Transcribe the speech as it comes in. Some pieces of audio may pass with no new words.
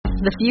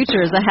The future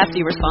is a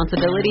hefty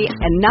responsibility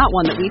and not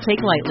one that we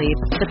take lightly.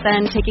 But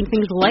then, taking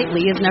things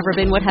lightly has never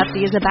been what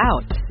Hefty is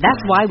about.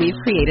 That's why we've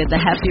created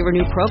the Hefty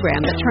Renew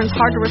program that turns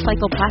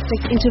hard-to-recycle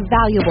plastics into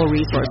valuable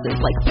resources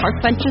like park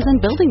benches and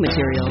building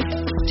materials.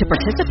 To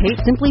participate,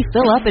 simply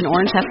fill up an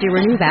orange Hefty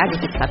Renew bag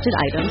with accepted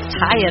items,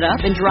 tie it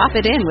up, and drop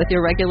it in with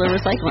your regular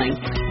recycling.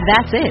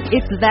 That's it.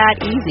 It's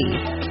that easy.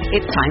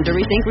 It's time to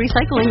rethink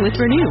recycling with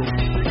Renew.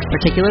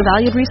 Particular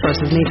valued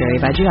resources may vary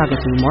by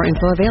geography. More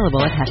info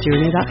available at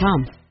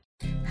heftyrenew.com.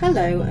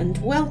 Hello and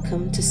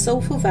welcome to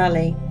Soulful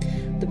Valley,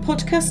 the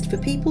podcast for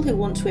people who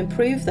want to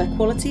improve their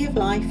quality of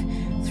life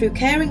through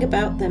caring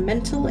about their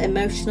mental,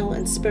 emotional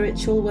and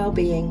spiritual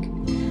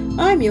well-being.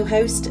 I'm your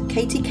host,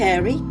 Katie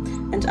Carey,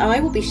 and I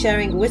will be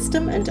sharing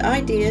wisdom and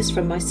ideas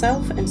from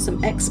myself and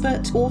some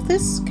expert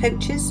authors,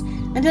 coaches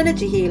and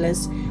energy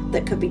healers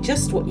that could be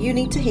just what you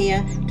need to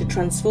hear to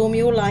transform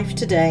your life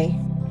today.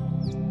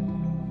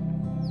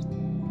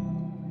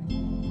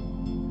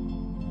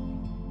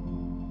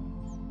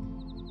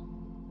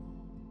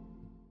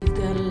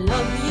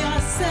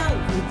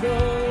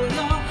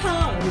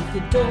 If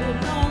you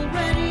don't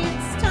already,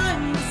 it's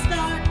time to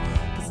start,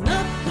 'cause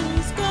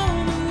nothing's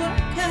gonna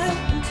work out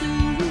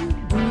until you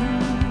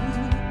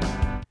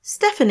do.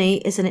 Stephanie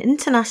is an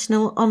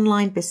international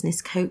online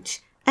business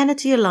coach,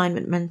 energy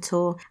alignment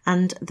mentor,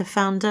 and the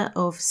founder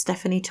of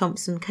Stephanie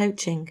Thompson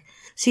Coaching.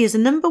 She is a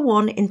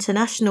 #1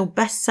 international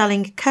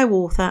best-selling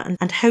co-author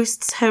and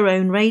hosts her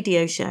own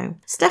radio show.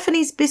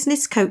 Stephanie's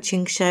business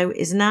coaching show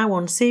is now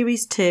on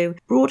Series 2,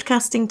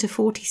 broadcasting to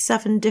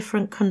 47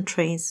 different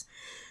countries.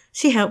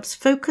 She helps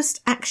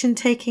focused,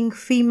 action-taking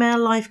female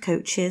life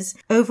coaches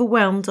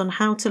overwhelmed on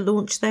how to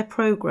launch their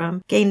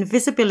program gain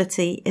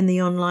visibility in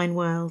the online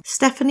world.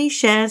 Stephanie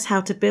shares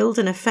how to build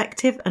an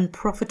effective and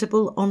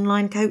profitable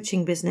online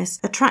coaching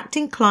business,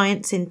 attracting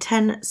clients in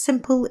 10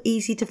 simple,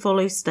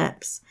 easy-to-follow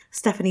steps.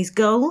 Stephanie's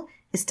goal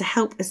is to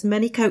help as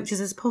many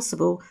coaches as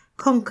possible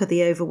conquer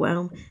the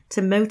overwhelm,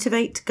 to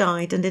motivate,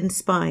 guide and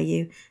inspire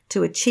you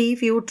to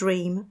achieve your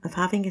dream of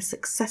having a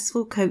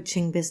successful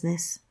coaching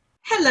business.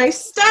 Hello,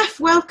 Steph.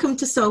 Welcome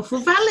to Soulful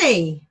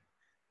Valley.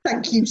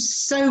 Thank you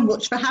so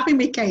much for having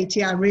me,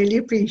 Katie. I really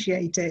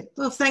appreciate it.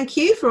 Well, thank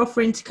you for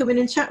offering to come in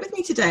and chat with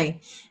me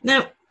today.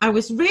 Now, I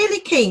was really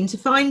keen to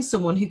find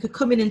someone who could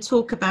come in and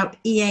talk about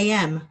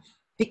EAM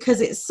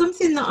because it's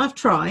something that I've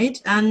tried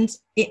and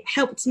it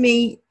helped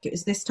me. It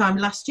was this time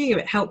last year.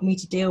 It helped me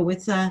to deal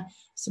with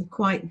some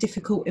quite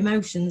difficult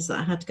emotions that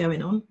I had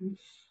going on.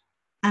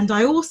 And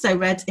I also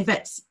read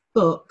Yvette's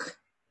book,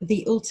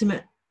 The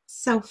Ultimate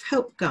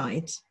Self-Help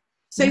Guide.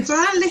 So yes. For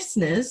our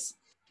listeners,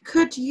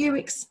 could you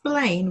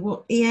explain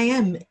what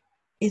EAM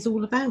is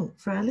all about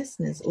for our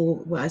listeners,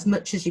 or as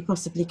much as you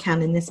possibly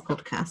can in this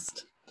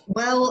podcast?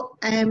 Well,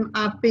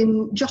 I've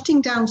been jotting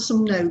down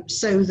some notes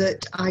so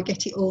that I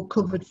get it all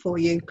covered for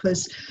you,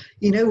 because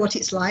you know what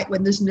it's like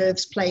when there's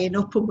nerves playing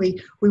up and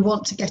we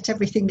want to get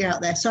everything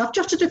out there. So I've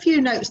jotted a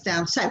few notes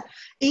down. So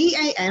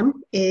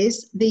EAM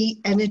is the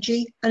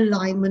Energy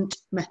Alignment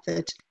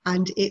Method,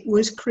 and it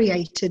was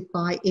created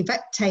by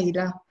Yvette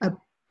Taylor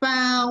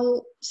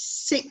about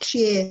 6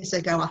 years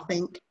ago, I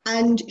think.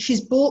 And she's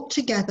brought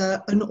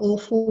together an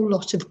awful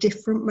lot of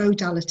different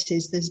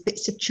modalities. There's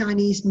bits of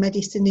Chinese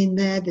medicine in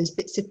there, there's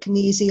bits of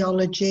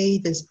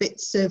kinesiology, there's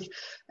bits of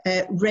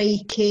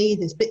Reiki,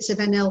 there's bits of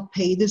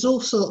NLP, there's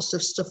all sorts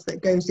of stuff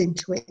that goes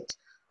into it.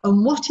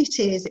 And what it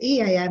is,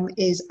 EAM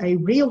is a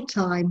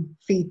real-time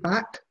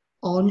feedback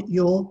on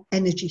your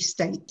energy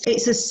state.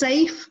 It's a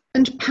safe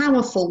and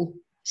powerful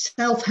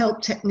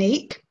self-help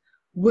technique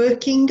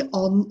working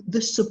on the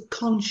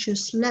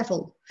subconscious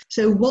level.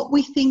 So what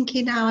we think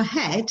in our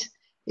head,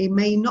 it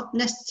may not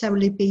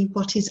necessarily be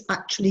what is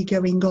actually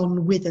going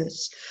on with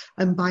us.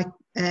 And by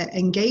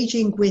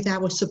engaging with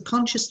our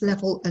subconscious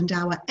level and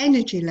our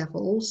energy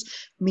levels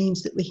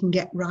means that we can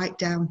get right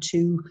down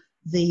to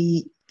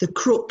the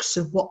crux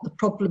of what the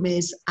problem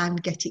is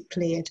and get it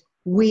cleared.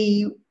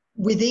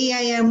 With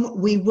EAM,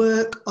 we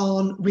work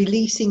on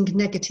releasing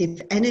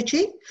negative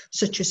energy,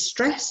 such as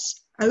stress,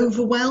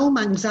 overwhelm,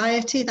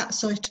 anxiety, that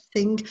sort of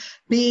thing,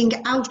 being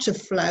out of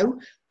flow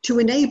to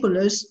enable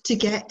us to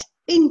get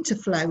into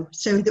flow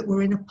so that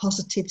we're in a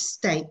positive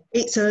state.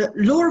 It's a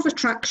law of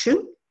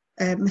attraction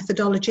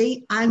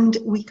methodology, and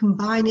we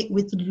combine it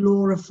with the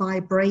law of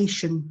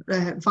vibration.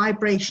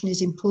 Vibration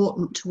is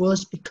important to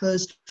us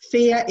because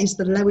fear is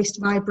the lowest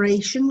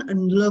vibration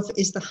and love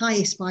is the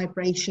highest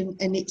vibration,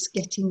 and it's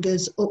getting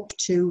us up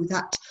to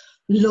that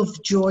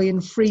love, joy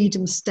and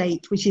freedom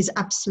state, which is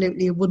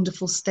absolutely a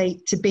wonderful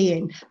state to be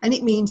in. And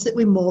it means that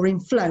we're more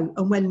in flow.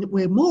 And when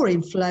we're more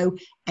in flow,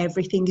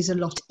 everything is a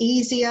lot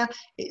easier,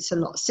 it's a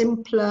lot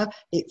simpler,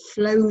 it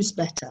flows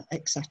better,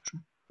 etc.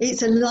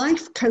 It's a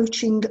life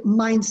coaching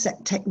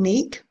mindset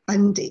technique,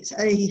 and it's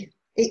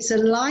a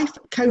life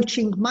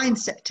coaching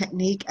mindset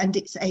technique, and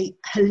it's a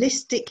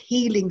holistic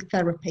healing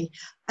therapy,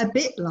 a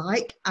bit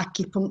like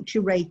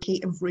acupuncture,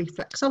 Reiki and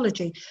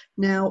reflexology.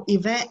 Now,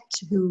 Yvette,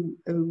 who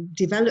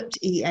developed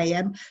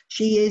EAM,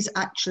 she is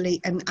actually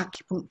an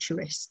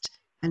acupuncturist.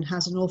 and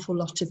has an awful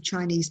lot of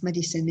Chinese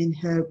medicine in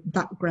her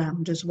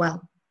background as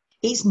well.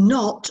 It's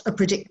not a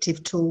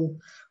predictive tool.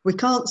 We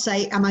can't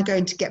say, am I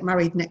going to get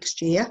married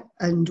next year?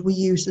 And we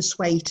use the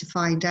sway to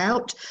find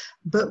out.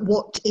 But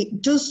what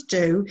it does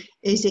do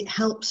is it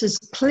helps us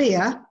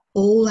clear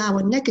all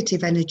our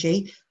negative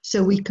energy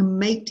so we can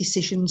make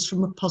decisions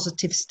from a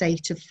positive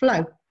state of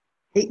flow.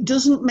 It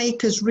doesn't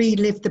make us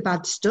relive the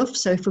bad stuff.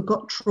 So if we've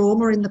got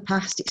trauma in the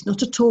past, it's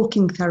not a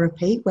talking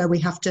therapy where we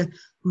have to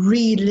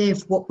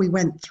relive what we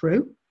went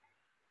through.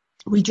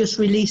 We just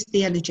release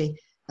the energy.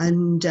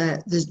 And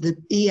the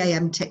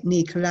EAM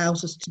technique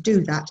allows us to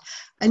do that.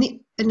 And it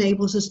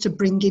enables us to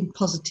bring in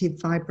positive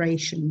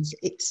vibrations.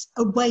 It's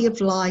a way of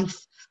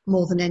life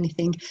more than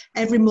anything.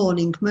 Every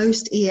morning,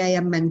 most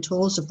EAM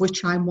mentors, of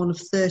which I'm one of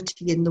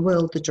 30 in the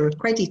world that are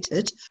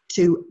accredited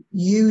to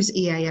use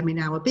EAM in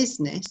our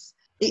business,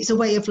 it's a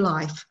way of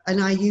life.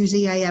 And I use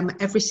EAM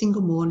every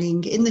single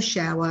morning in the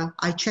shower.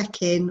 I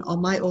check in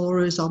on my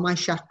auras, on my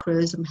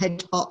chakras, and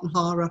head, heart and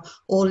hara,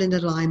 all in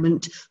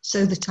alignment,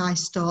 so that I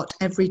start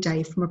every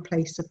day from a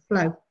place of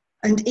flow.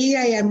 And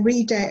EAM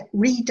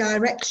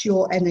redirects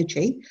your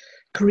energy,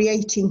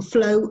 creating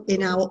flow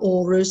in our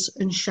auras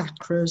and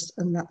chakras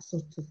and that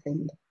sort of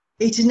thing.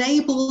 It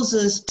enables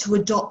us to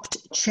adopt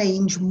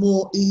change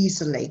more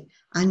easily,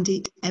 and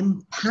it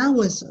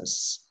empowers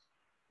us.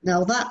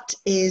 Now that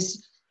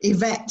is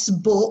Yvette's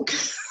book,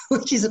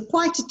 which is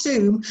quite a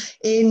tome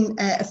in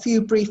a few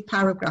brief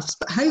paragraphs,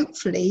 but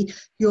hopefully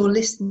your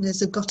listeners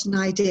have got an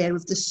idea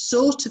of the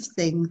sort of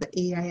thing that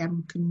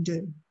EAM can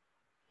do.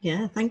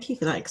 Yeah, thank you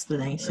for that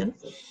explanation.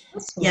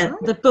 Yeah,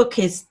 right. The book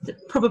is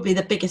probably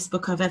the biggest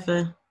book I've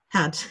ever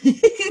had.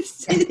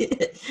 Yes.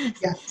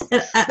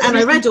 And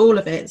I read all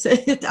of it, so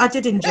I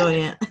did enjoy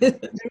it.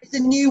 There is a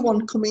new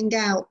one coming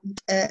out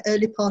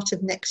early part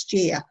of next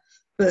year.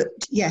 But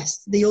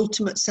yes, the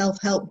Ultimate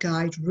Self-Help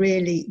Guide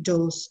really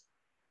does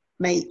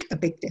make a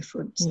big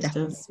difference,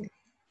 definitely.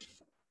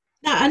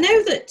 Now, I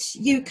know that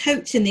you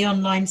coach in the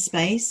online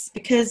space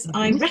because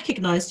I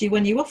recognised you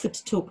when you offered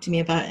to talk to me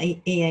about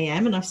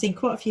EAM, and I've seen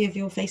quite a few of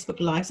your Facebook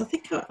Lives. I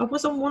think I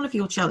was on one of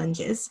your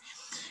challenges.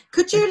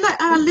 Could you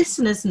let our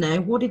listeners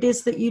know what it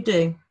is that you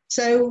do?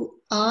 So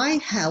I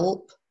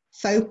help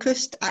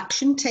focused,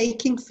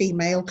 action-taking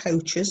female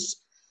coaches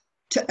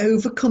to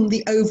overcome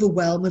the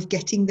overwhelm of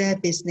getting their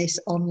business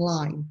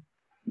online,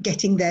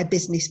 getting their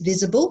business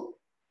visible,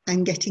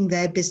 and getting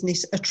their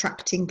business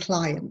attracting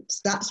clients.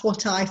 That's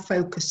what I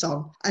focus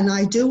on. And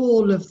I do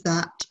all of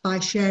that by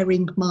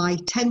sharing my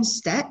 10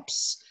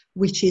 steps,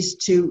 which is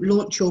to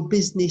launch your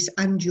business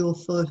and your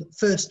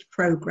first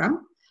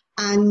program.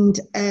 And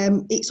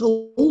it's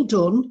all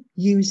done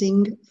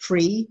using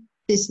free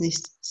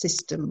business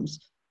systems.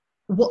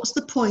 What's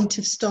the point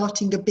of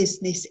starting a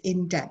business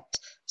in debt?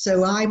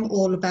 So I'm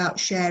all about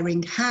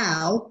sharing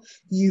how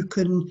you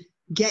can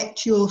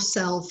get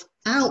yourself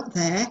out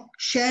there,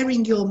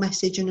 sharing your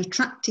message and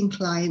attracting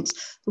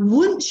clients.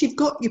 Once you've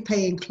got your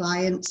paying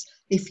clients,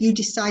 if you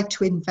decide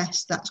to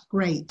invest, that's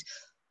great.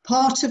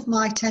 Part of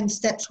my 10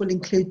 steps will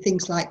include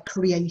things like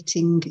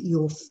creating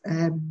your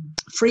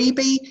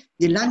freebie,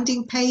 your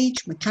landing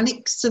page,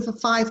 mechanics of a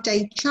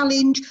 5-day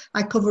challenge.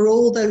 I cover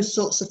all those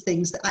sorts of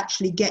things that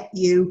actually get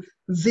you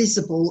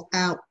visible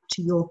out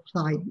to your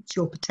clients,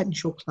 your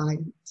potential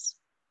clients.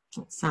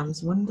 That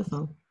sounds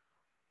wonderful.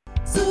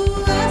 So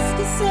ask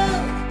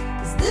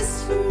yourself, is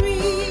this for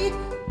me?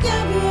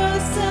 Give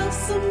yourself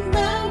some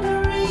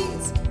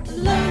boundaries.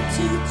 Learn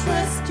to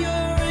trust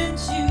your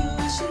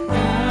intuition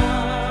now.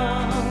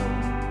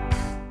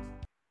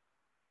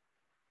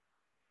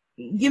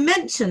 You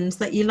mentioned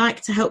that you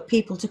like to help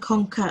people to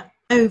conquer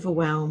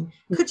overwhelm.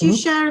 Could you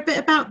share a bit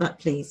about that,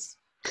 please?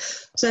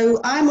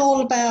 So I'm all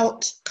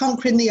about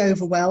conquering the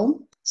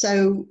overwhelm.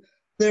 So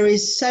there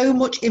is so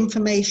much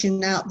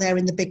information out there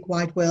in the big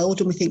wide world,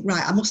 and we think,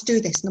 right, I must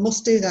do this and I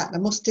must do that and I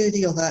must do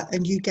the other,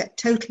 and you get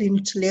totally and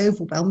utterly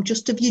overwhelmed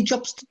just of your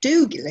jobs to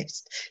do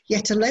list,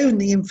 yet alone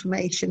the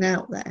information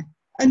out there.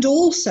 And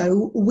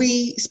also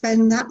we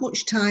spend that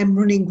much time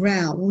running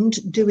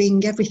around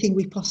doing everything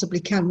we possibly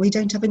can. We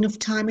don't have enough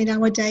time in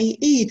our day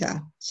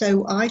either.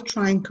 So I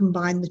try and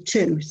combine the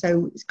two.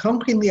 So it's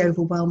conquering the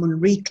overwhelm and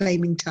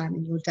reclaiming time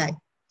in your day.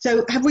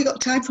 So have we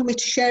got time for me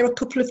to share a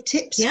couple of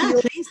tips? Yeah, for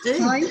your please do.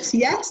 clients?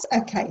 Yes?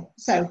 Okay.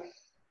 So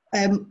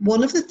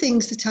one of the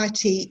things that I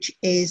teach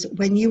is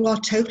when you are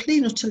totally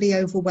and utterly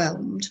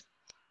overwhelmed,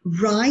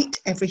 write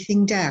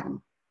everything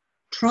down.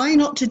 Try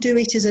not to do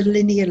it as a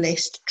linear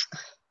list.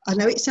 I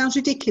know it sounds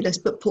ridiculous,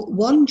 but put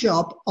one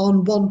job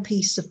on one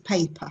piece of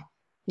paper.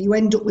 You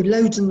end up with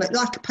loads and loads,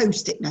 like a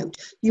post-it note.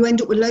 You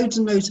end up with loads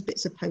and loads of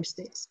bits of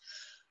post-its.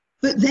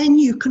 But then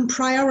you can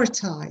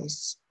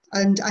prioritise.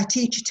 And I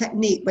teach a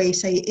technique where you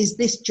say, is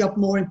this job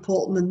more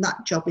important than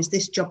that job? Is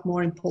this job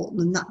more important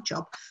than that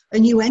job?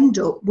 And you end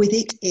up with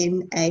it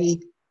in a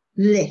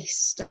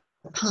list,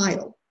 a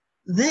pile.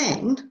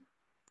 Then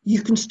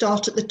you can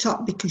start at the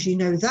top because you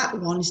know that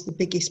one is the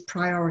biggest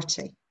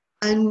priority.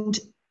 And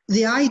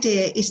the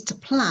idea is to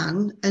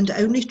plan and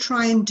only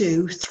try and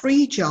do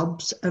 3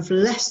 jobs of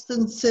less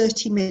than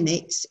 30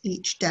 minutes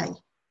each day.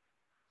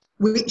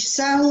 which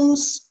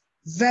sounds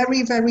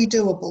very, very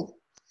doable.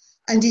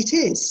 And it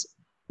is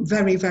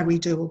very, very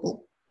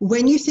doable.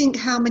 When you think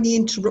how many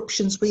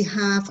interruptions we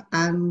have,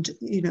 and,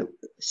 you know,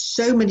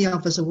 so many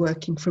of us are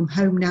working from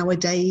home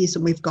nowadays,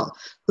 and we've got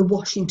the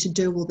washing to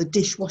do or the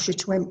dishwasher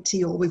to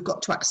empty, or we've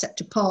got to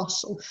accept a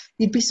parcel,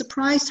 you'd be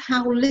surprised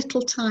how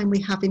little time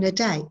we have in a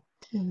day.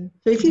 Mm-hmm.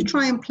 So if you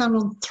try and plan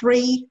on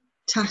 3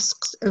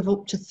 tasks of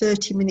up to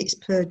 30 minutes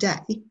per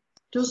day,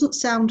 doesn't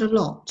sound a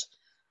lot.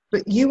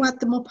 But you add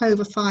them up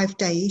over 5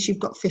 days, you've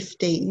got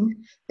 15,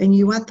 and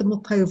you add them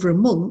up over a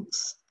month,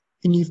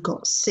 and you've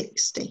got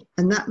 60.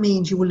 And that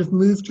means you will have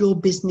moved your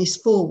business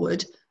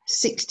forward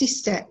 60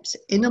 steps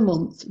in a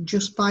month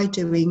just by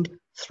doing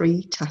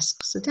 3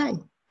 tasks a day.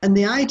 And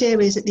the idea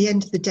is, at the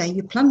end of the day,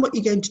 you plan what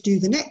you're going to do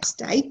the next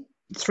day,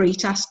 3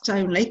 tasks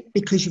only,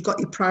 because you've got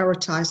your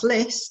prioritized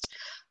list,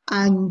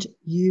 and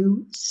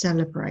you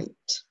celebrate.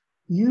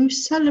 You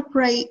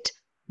celebrate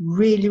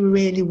really,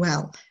 really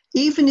well.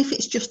 Even if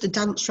it's just a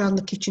dance around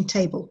the kitchen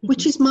table,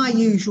 which is my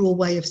usual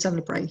way of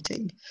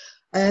celebrating.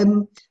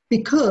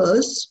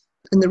 Because,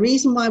 and the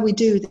reason why we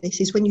do this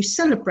is, when you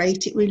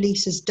celebrate, it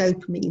releases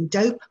dopamine.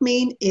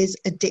 Dopamine is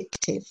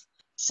addictive.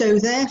 So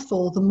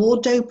therefore, the more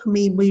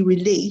dopamine we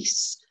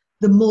release,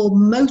 the more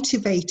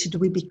motivated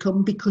we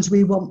become, because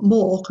we want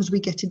more, because we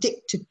get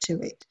addicted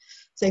to it.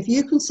 So if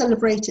you can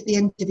celebrate at the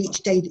end of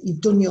each day that you've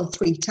done your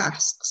 3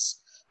 tasks,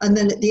 and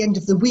then at the end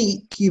of the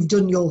week, you've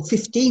done your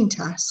 15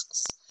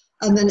 tasks,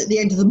 and then at the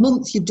end of the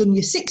month, you've done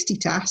your 60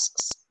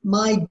 tasks,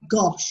 my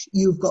gosh,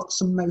 you've got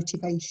some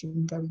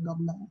motivation going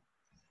on there.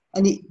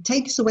 And it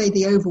takes away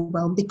the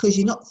overwhelm, because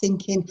you're not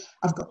thinking,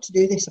 I've got to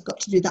do this, I've got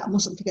to do that, I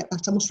mustn't forget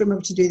that, I must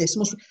remember to do this.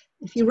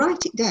 If you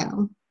write it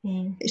down,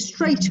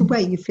 straight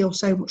away you feel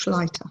so much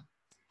lighter.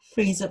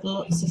 Frees up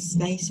lots of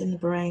space in the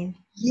brain.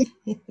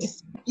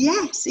 Yes,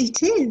 yes,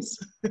 it is.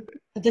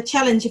 The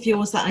challenge of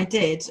yours that I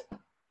did,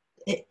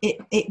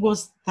 it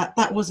was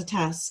that was a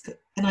task.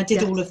 And I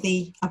did all of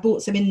I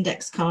bought some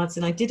index cards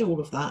and I did all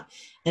of that.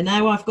 And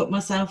now I've got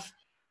myself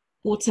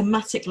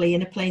automatically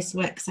in a place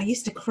where, because I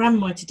used to cram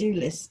my to-do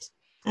list.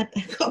 I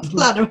got a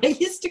planner, I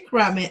used to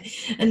cram it.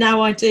 And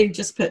now I do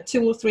just put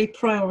 2 or 3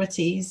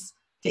 priorities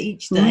for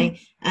each day.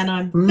 And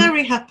I'm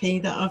very happy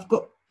that I've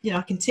got, you know,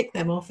 I can tick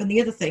them off. And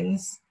the other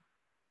things,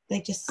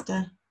 they just,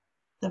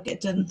 they'll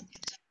get done.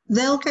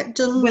 They'll get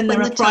done when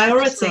they're a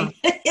priority.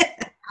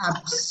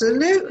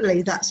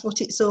 Absolutely, that's what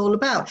it's all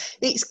about.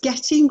 It's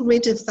getting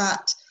rid of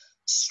that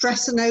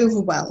stress and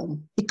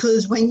overwhelm,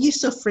 because when you're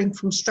suffering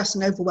from stress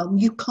and overwhelm,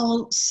 you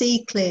can't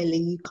see clearly,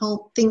 you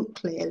can't think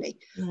clearly.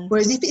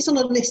 Whereas if it's on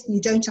a list and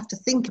you don't have to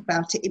think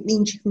about it, it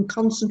means you can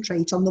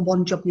concentrate on the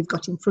one job you've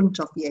got in front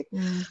of you.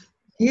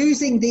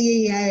 Using the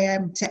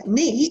EAM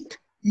technique,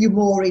 you're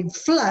more in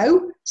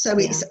flow, so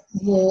it's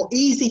more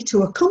easy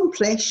to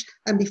accomplish,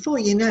 and before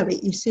you know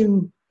it, you're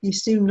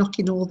soon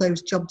knocking all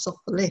those jobs off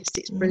the list.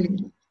 It's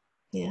brilliant.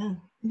 Yeah.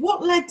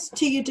 What led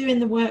to you doing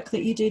the work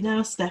that you do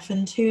now, Steph,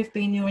 and who have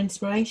been your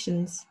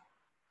inspirations?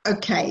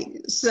 Okay,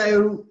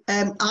 so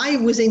I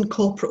was in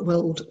corporate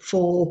world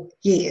for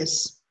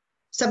years.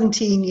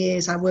 17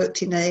 years I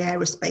worked in the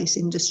aerospace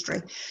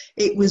industry.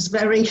 It was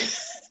very...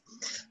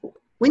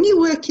 When you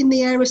work in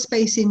the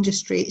aerospace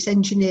industry, it's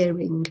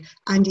engineering,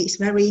 and it's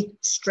very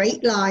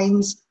straight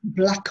lines,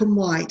 black and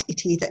white.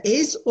 It either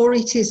is or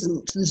it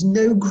isn't. There's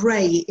no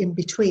grey in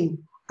between.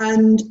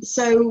 And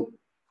so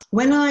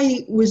when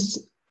I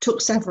took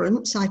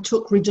severance, I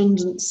took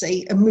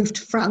redundancy and moved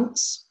to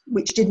France,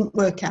 which didn't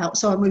work out,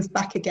 so I moved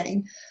back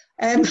again.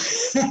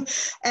 It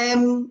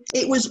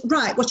was,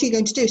 right, what are you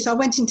going to do? So I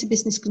went into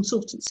business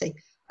consultancy.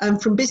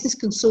 And from business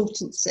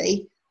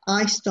consultancy,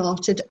 I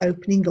started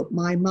opening up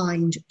my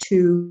mind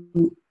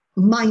to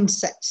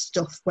mindset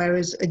stuff,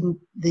 whereas in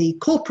the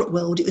corporate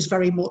world, it was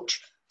very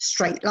much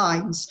straight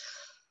lines.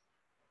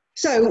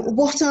 So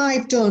what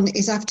I've done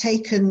is I've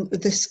taken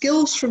the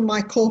skills from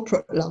my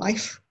corporate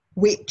life,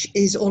 which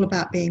is all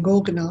about being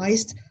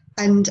organised,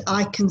 and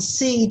I can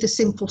see the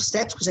simple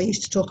steps, because I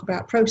used to talk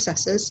about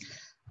processes,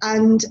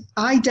 and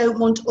I don't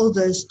want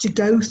others to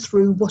go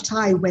through what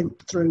I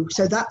went through.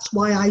 So that's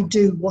why I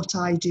do what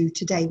I do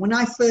today. When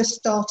I first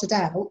started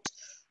out,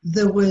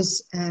 there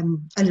was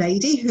a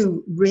lady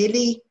who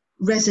really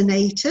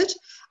resonated,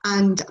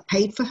 and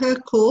paid for her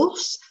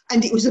course,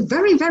 and it was a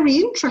very, very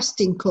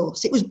interesting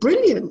course. It was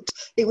brilliant.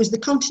 It was the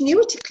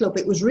Continuity Club.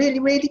 It was really,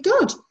 really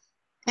good,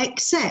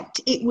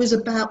 except it was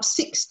about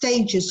 6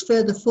 stages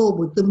further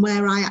forward than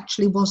where I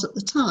actually was at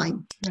the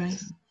time. Right.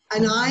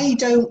 And I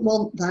don't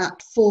want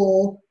that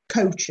for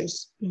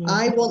coaches.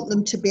 I want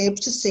them to be able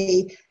to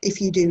see,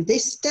 if you do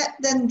this step,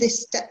 then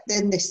this step,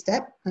 then this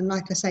step, and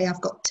like I say,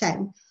 I've got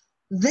 10.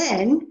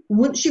 Then,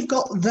 once you've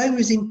got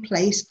those in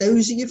place,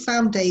 those are your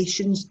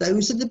foundations,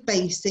 those are the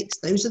basics,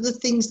 those are the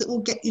things that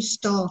will get you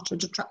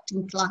started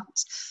attracting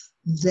clients.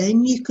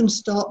 Then you can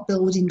start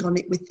building on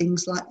it with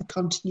things like the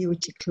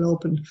Continuity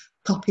Club and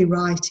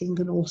copywriting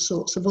and all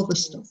sorts of other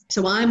stuff.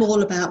 So I'm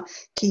all about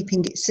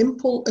keeping it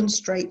simple and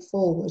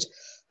straightforward.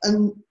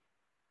 And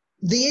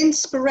the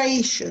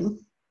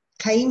inspiration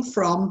came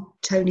from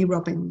Tony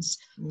Robbins.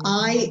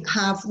 I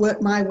have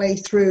worked my way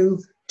through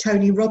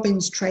Tony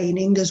Robbins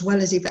training as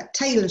well as Yvette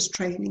Taylor's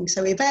training.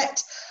 So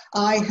Yvette,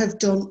 I have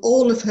done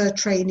all of her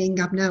training.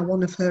 I'm now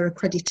one of her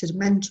accredited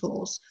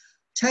mentors.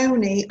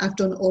 Tony, I've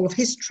done all of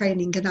his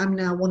training and I'm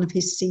now one of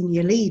his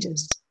senior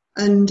leaders.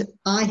 And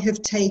I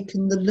have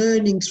taken the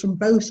learnings from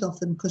both of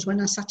them, because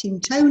when I sat in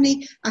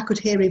Tony, I could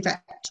hear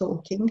Yvette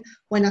talking.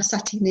 When I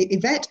sat in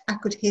Yvette, I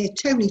could hear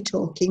Tony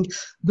talking,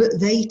 but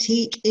they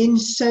teach in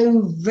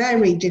so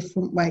very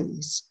different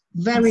ways.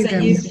 Very, so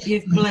very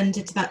you've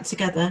blended that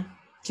together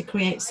to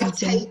create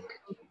something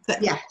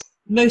that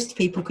most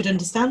people could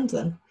understand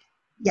then.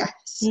 Yes.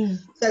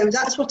 So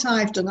that's what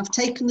I've done. I've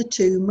taken the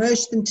two,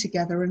 merged them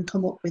together and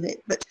come up with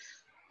it. But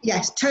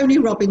yes, Tony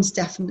Robbins,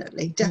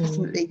 definitely.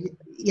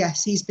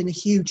 Yes, he's been a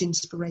huge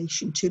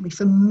inspiration to me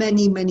for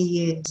many, many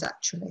years,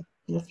 actually.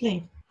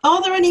 Lovely.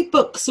 Are there any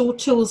books or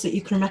tools that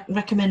you can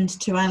recommend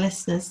to our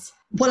listeners?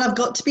 Well, I've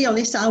got to be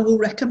honest, I will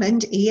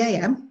recommend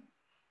EAM.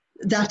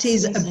 That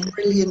is a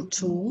brilliant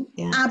tool,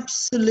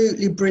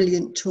 absolutely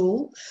brilliant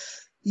tool.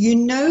 You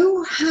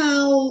know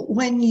how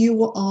when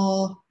you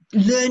are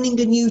learning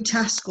a new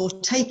task or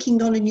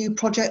taking on a new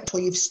project,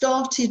 or you've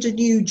started a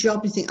new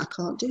job, you think, I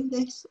can't do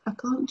this,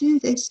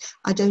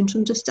 I don't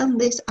understand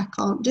this, I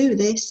can't do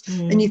this.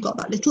 And you've got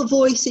that little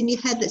voice in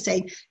your head that's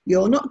saying,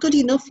 you're not good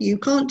enough, you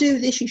can't do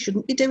this, you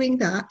shouldn't be doing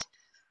that.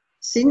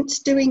 Since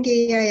doing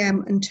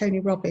EAM and Tony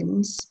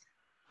Robbins,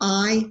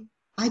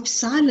 I've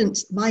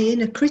silenced my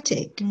inner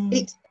critic.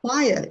 It's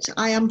quiet.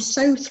 I am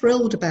so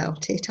thrilled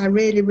about it. I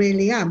really,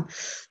 really am.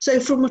 So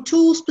from a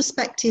tools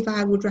perspective,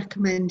 I would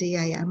recommend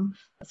EAM.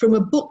 From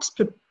a books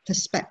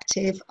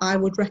perspective, I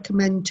would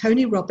recommend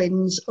Tony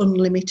Robbins'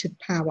 Unlimited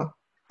Power.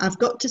 I've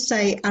got to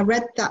say, I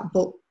read that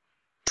book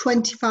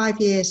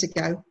 25 years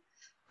ago,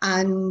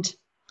 and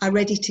I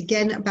read it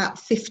again about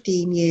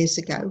 15 years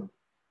ago,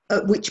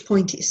 at which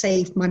point it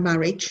saved my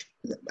marriage.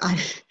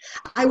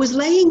 I was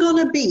laying on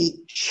a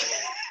beach.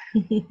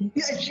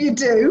 Yes, you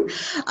do.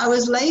 I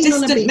was laying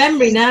on a beach. Distant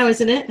memory now,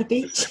 isn't it? A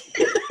beach.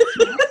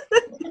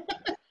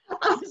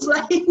 I was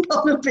laying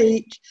on a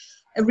beach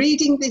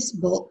reading this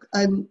book,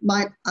 and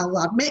I'll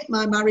admit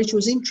my marriage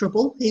was in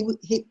trouble.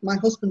 My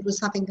husband was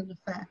having an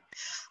affair,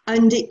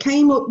 and it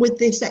came up with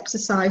this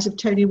exercise of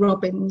Tony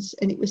Robbins,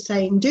 and it was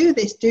saying, do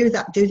this, do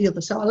that, do the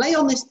other. So I lay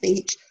on this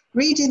beach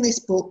reading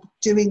this book,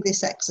 doing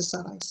this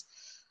exercise,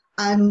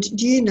 and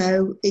do you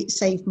know, it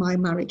saved my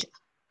marriage.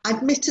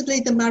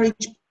 Admittedly, the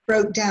marriage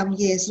broke down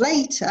years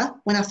later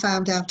when I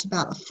found out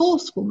about a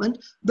fourth woman,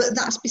 but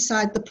that's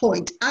beside the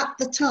point. At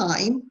the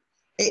time,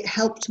 it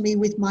helped me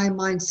with my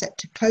mindset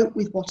to cope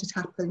with what had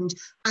happened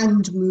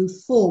and move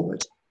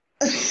forward.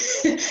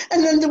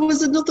 And then there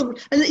was another,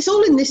 and it's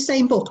all in this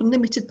same book,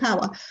 Unlimited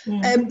Power.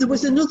 There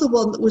was another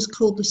one that was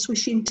called the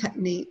swishing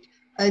technique,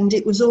 and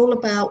it was all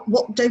about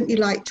what don't you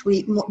like to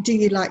eat and what do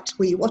you like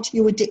to eat, what are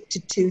you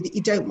addicted to that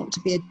you don't want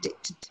to be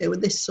addicted to,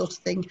 and this sort of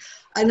thing.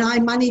 And I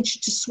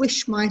managed to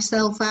swish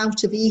myself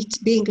out of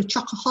being a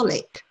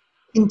chocoholic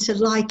into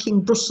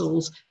liking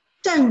Brussels.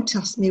 Don't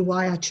ask me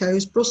why I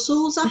chose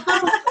Brussels.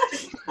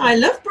 I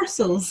love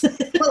Brussels.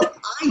 Well,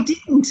 I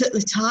didn't at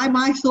the time.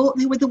 I thought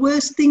they were the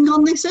worst thing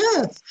on this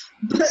earth.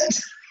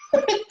 But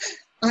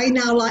I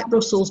now like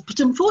Brussels. But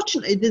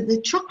unfortunately, the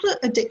chocolate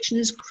addiction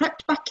has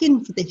crept back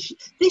in for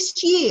this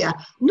year.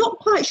 Not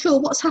quite sure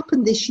what's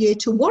happened this year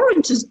to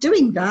warrant us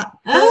doing that.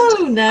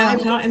 Oh, no, I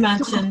can't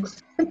imagine.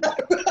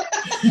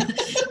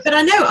 But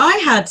I know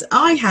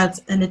I had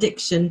an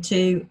addiction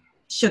to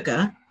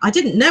sugar. I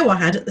didn't know I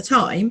had at the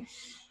time.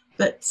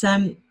 But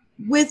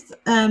with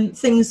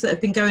things that have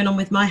been going on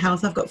with my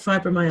health, I've got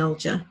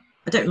fibromyalgia.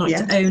 I don't like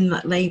to own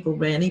that label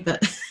really,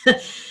 but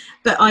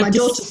I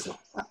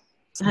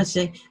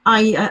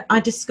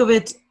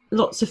discovered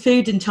lots of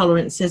food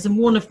intolerances, and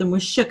one of them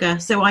was sugar.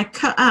 So I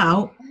cut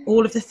out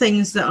all of the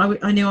things that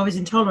I knew I was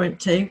intolerant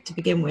to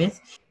begin with,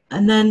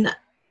 and then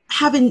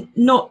having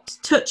not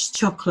touched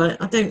chocolate,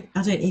 I don't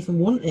even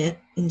want it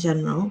in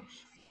general.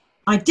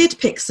 I did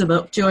pick some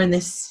up during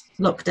this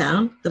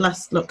lockdown, the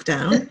last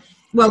lockdown.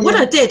 Well, what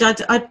I did,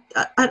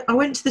 I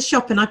went to the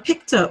shop and I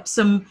picked up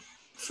some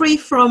free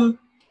from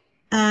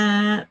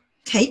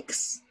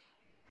cakes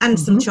and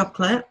some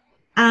chocolate,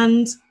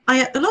 and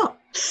I ate the lot.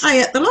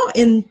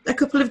 In a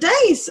couple of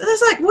days. And I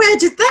was like, where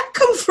did that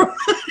come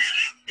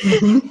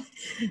from?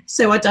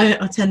 So I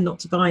tend not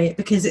to buy it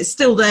because it's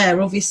still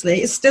there.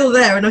 Obviously, it's still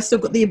there, and I've still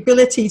got the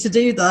ability to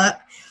do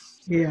that.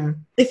 Yeah.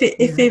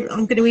 If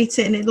I'm going to eat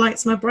it and it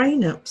lights my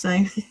brain up,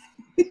 so.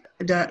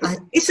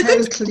 It's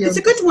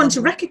a good one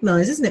to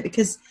recognise, isn't it?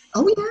 Because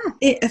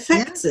it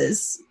affects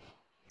us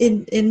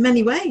in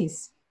many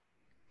ways.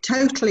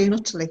 Totally and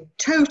utterly,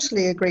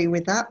 totally agree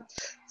with that.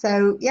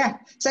 So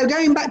so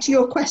going back to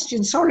your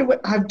question, sorry,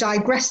 I've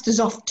digressed us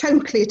off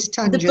totally at a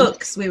tangent. The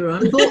books we were on.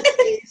 The book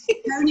is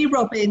Tony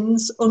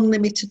Robbins'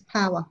 Unlimited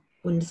Power.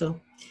 Wonderful.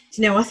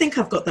 Do you know, I think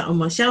I've got that on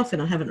my shelf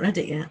and I haven't read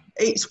it yet.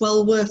 It's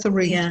well worth a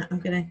read. Yeah, I'm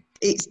gonna.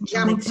 It's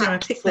jam-packed. Sure I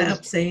pick that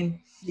up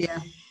soon. Yeah.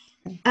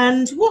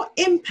 And what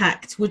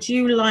impact would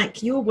you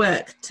like your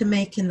work to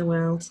make in the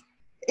world?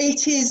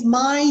 It is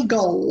my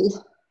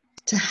goal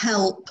to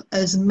help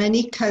as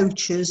many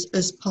coaches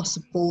as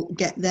possible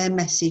get their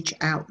message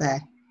out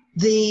there.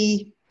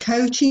 The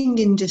coaching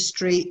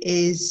industry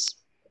is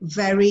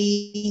it's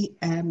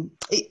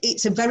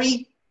a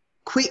very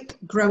quick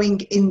growing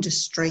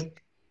industry.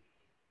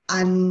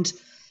 And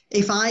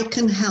if I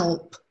can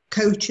help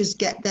coaches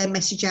get their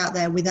message out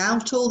there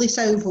without all this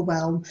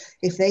overwhelm,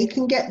 if they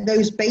can get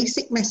those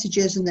basic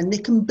messages and then they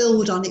can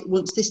build on it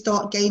once they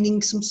start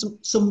gaining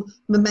some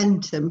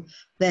momentum,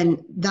 then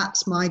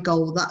that's my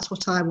goal. That's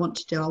what I want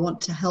to do. I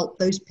want to help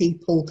those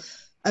people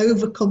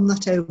overcome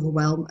that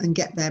overwhelm and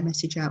get their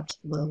message out to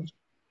the world.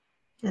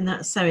 And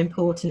that's so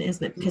important,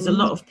 isn't it? Because a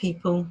lot of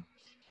people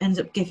end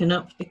up giving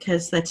up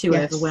because they're too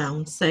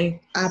overwhelmed. So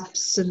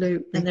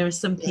absolutely. And there are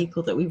some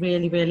people that we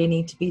really, really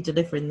need to be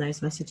delivering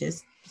those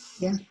messages.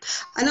 Yeah.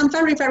 And I'm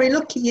very, very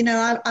lucky. You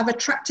know, I've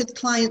attracted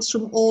clients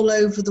from all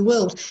over the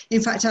world.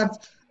 In fact,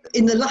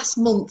 in the last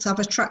month, I've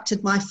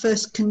attracted my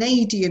first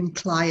Canadian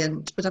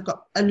client, but I've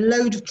got a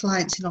load of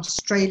clients in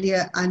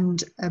Australia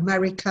and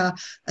America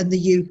and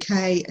the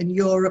UK and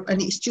Europe,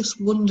 and it's just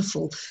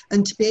wonderful.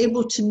 And to be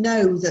able to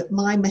know that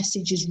my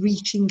message is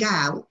reaching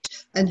out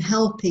and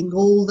helping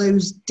all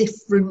those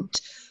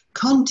different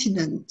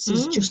continents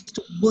is just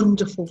a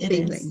wonderful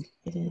feeling.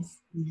 It is.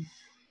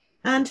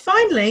 And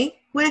finally,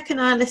 where can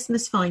our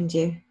listeners find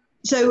you?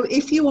 So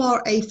if you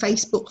are a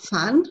Facebook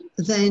fan,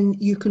 then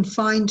you can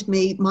find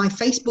me. My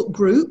Facebook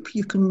group,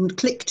 you can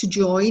click to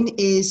join,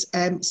 is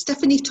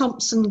Stephanie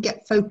Thompson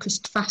Get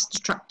Focused Fast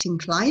Attracting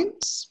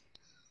Clients.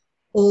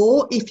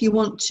 Or if you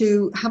want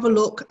to have a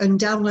look and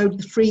download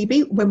the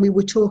freebie, when we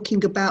were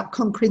talking about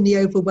conquering the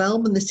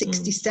overwhelm and the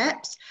 60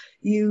 steps,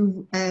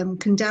 you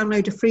can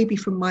download a freebie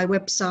from my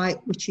website,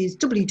 which is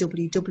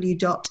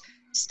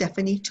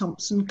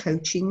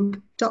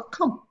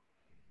www.stephaniethompsoncoaching.com.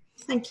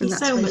 Thank you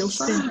so much.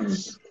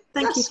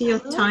 Thank you for your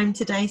time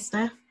today,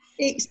 Steph.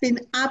 It's been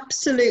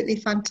absolutely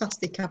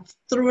fantastic. I've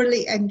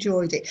thoroughly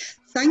enjoyed it.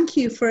 Thank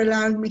you for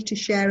allowing me to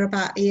share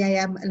about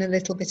EAM and a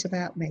little bit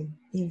about me.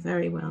 You're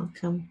very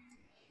welcome.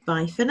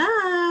 Bye for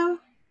now.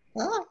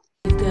 Bye.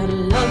 You gotta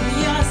love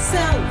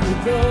yourself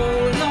with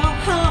all your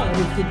heart.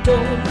 If you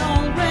don't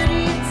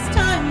already, it's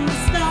time to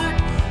start.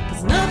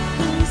 'Cause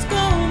nothing's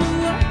gonna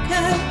work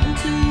out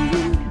until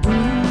you do.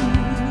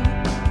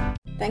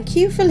 Thank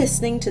you for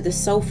listening to the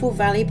Soulful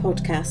Valley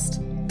podcast.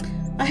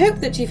 I hope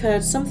that you've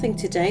heard something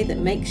today that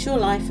makes your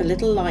life a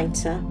little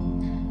lighter.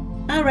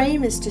 Our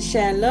aim is to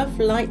share love,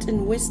 light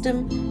and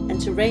wisdom, and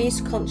to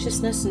raise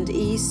consciousness and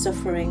ease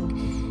suffering.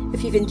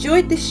 If you've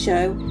enjoyed this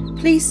show,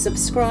 please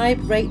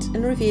subscribe, rate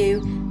and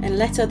review, and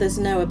let others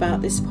know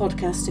about this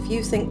podcast if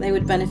you think they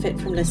would benefit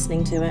from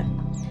listening to it.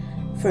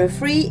 For a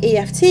free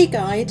EFT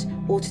guide,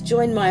 or to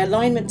join my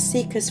Alignment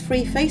Seekers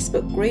free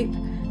Facebook group,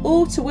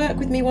 or to work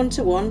with me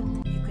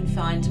one-to-one, you can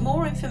find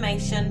more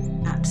information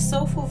at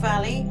Soulful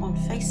Valley on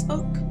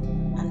Facebook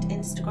and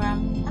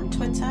Instagram and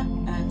Twitter,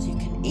 and you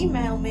can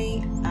email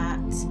me at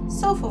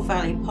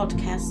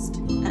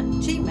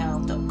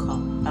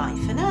soulfulvalleypodcast@gmail.com. Bye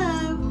for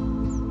now.